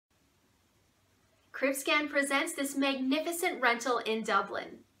Cribscan presents this magnificent rental in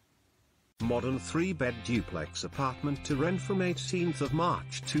Dublin. Modern 3-bed duplex apartment to rent from 18th of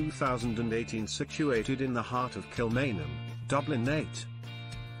March 2018, situated in the heart of Kilmainham, Dublin 8.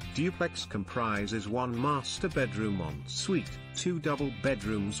 Duplex comprises one master bedroom ensuite, 2 double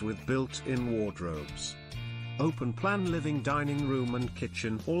bedrooms with built-in wardrobes. Open plan living, dining room and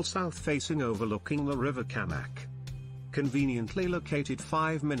kitchen, all south facing, overlooking the River Camac. Conveniently located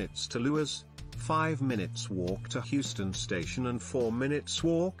 5 minutes to Lewes, 5 minutes walk to Heuston Station and 4 minutes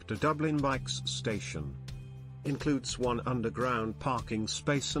walk to Dublin Bikes Station. Includes 1 underground parking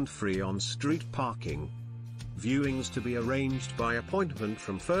space and free on-street parking. Viewings to be arranged by appointment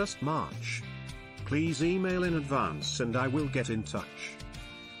from 1st March. Please email in advance and I will get in touch.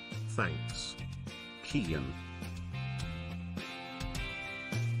 Thanks. Kian.